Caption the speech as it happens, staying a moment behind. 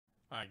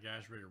Alright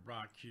guys, ready to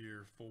rock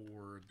here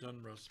for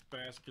Donruss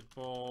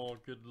basketball.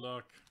 Good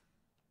luck.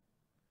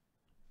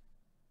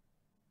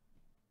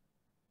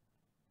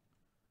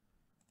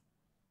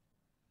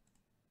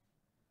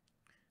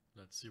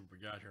 Let's see what we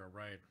got here.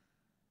 Alright.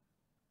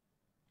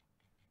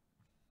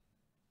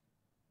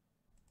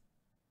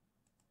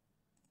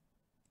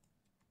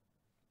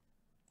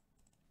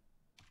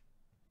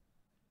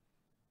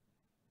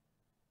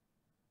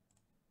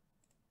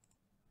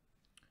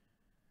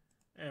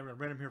 And we're going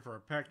to random here for our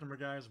pack number,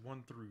 guys,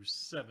 1 through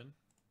 7.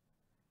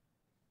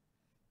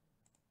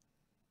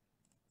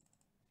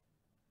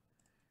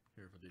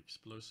 Here for the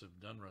explosive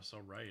Donruss.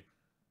 Alright.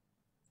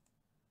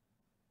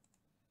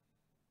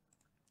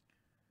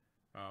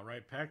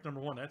 Alright, pack number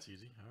 1. That's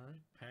easy. Alright,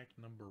 pack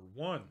number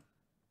 1.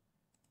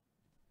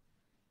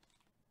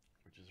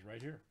 Which is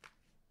right here.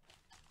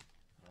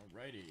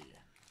 Alrighty.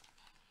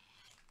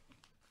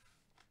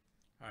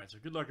 Alright, so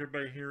good luck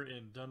everybody here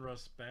in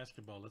Donruss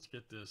basketball. Let's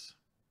get this.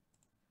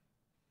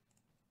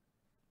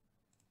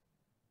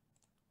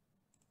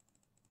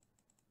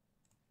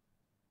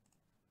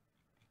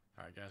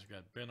 Alright guys, we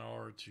got Ben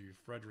R to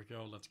Frederick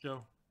L. Let's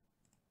go.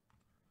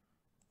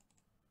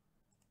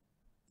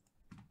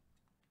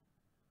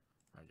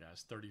 Alright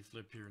guys, 30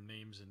 flip here,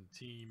 names and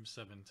teams,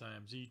 7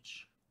 times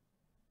each.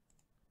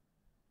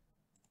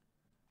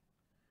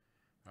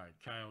 Alright,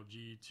 Kyle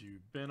G to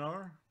Ben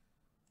R.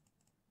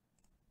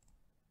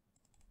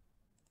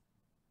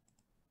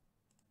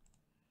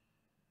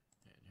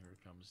 And here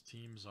comes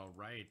teams.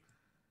 Alright.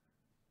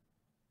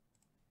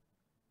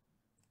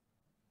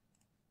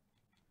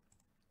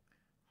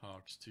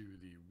 Hawks to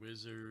the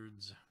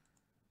Wizards.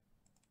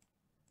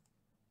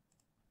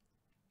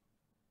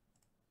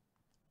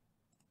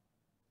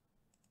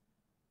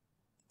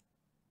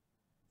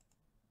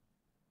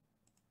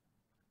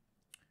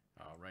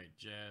 All right,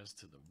 Jazz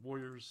to the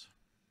Warriors.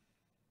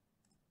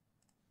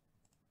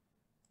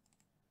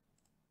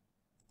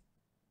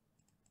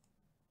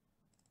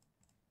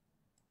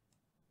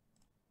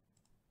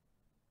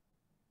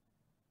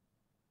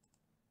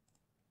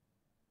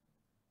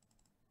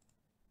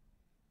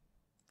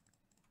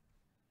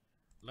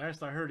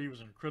 Last I heard, he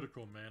was in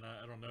critical, man.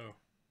 I don't know.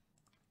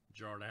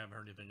 Jarred, I haven't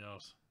heard anything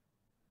else.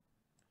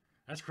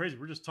 That's crazy.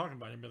 We were just talking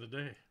about him the other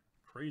day.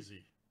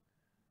 Crazy.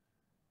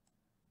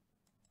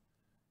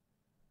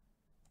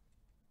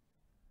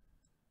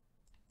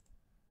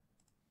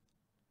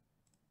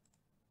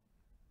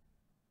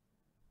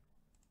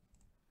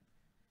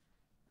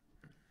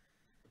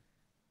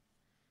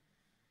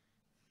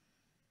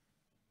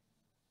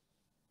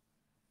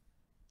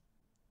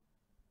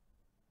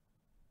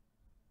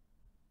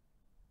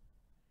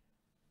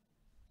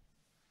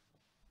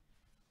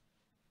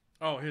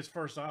 Oh, his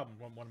first album,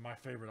 one of my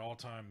favorite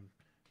all-time,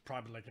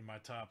 probably like in my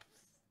top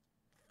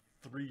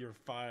 3 or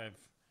 5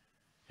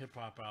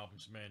 hip-hop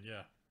albums, man,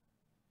 yeah.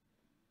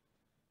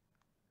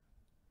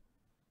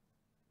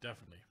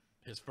 Definitely.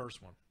 His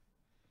first one.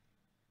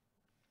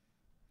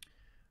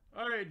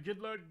 Alright, good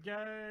luck,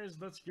 guys.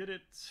 Let's get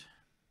it.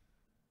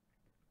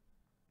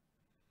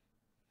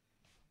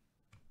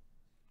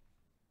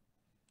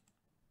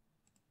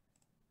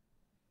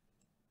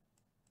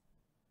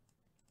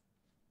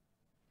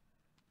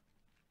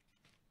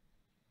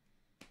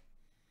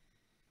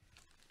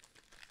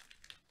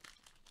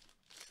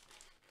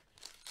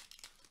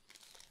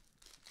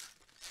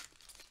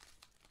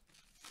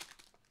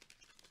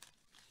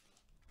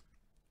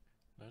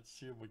 Let's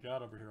see what we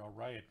got over here. All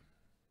right.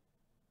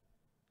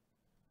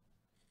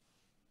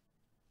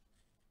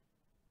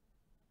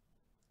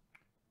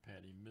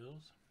 Patty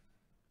Mills.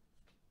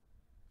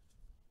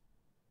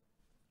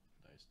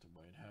 Nice to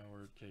Dwight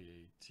Howard.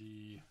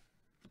 KAT.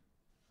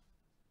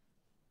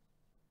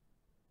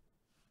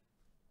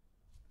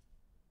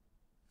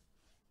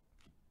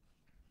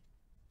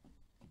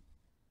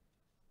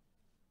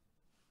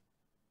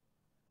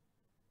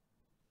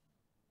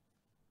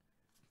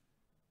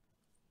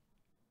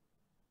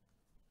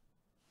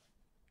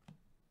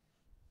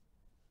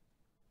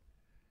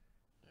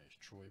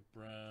 Troy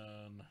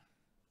Brown.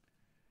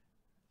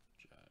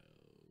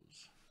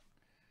 Giles.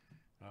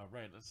 All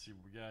right, let's see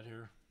what we got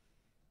here.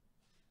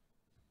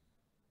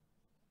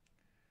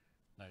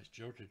 Nice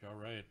Jokic. All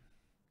right.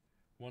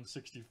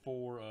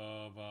 164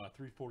 of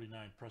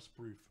 349 press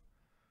proof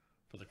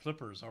for the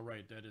Clippers. All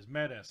right, that is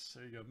Matt S.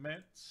 There you go,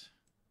 Matt.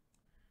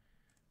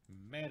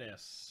 Matt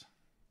S.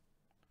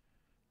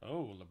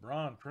 Oh,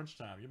 LeBron crunch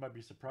time. You might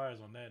be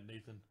surprised on that,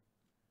 Nathan.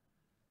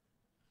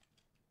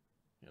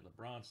 Yeah,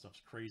 LeBron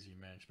stuff's crazy,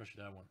 man,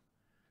 especially that one.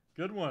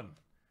 Good one,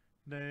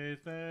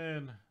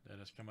 Nathan. That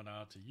is coming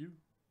out to you.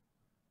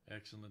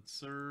 Excellent,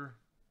 sir.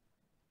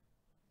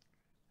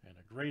 And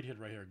a great hit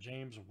right here,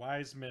 James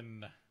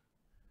Wiseman.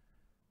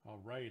 All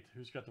right,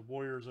 who's got the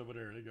Warriors over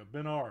there? There you go,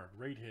 Ben R.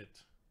 Great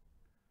hit.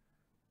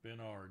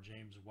 Ben R.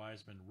 James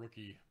Wiseman,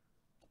 rookie.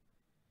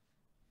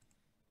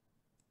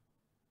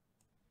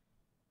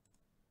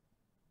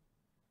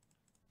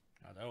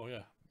 Oh,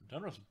 yeah.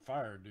 Donruss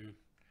fire, dude.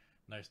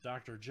 Nice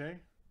Dr. J.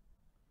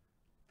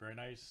 Very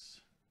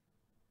nice.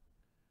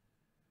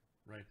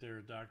 Right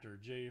there, Dr.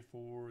 J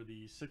for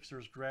the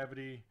Sixers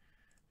Gravity.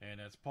 And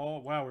that's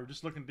Paul. Wow, we were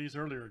just looking at these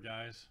earlier,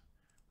 guys.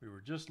 We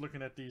were just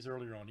looking at these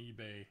earlier on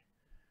eBay.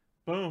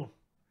 Boom.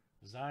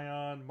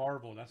 Zion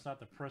Marvel. That's not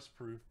the press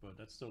proof, but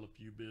that's still a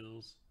few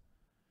bills.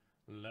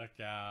 Look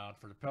out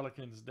for the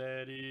Pelicans.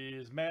 That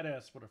is Mad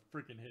S. What a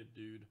freaking hit,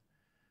 dude.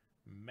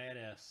 Mad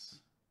S.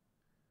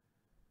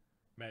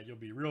 Matt, you'll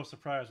be real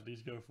surprised what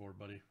these go for,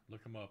 buddy.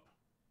 Look them up.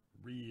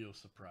 Real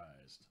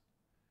surprised.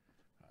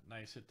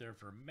 Nice hit there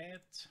for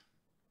Matt.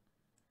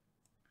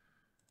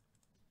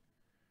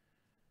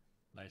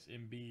 Nice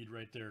Embiid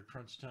right there.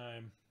 Crunch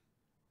time.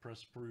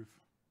 Press proof.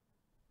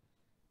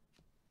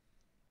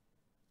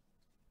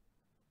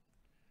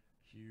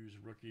 Hughes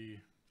rookie.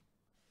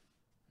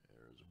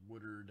 There's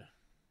Woodard.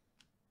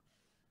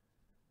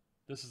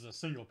 This is a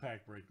single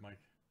pack break, Mike.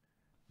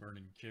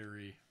 Vernon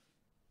Carey.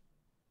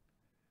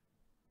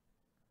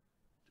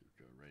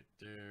 Duca right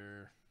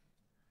there.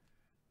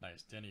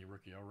 Nice Denny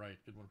rookie. All right,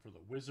 good one for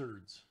the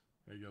Wizards.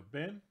 There you go,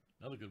 Ben.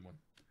 Another good one.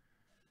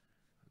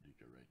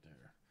 Duca right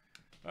there.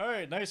 All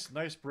right,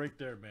 nice break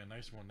there, man.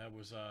 Nice one. That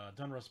was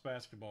Donruss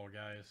basketball,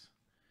 guys.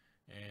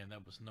 And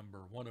that was number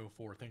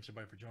 104. Thanks,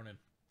 everybody, for joining.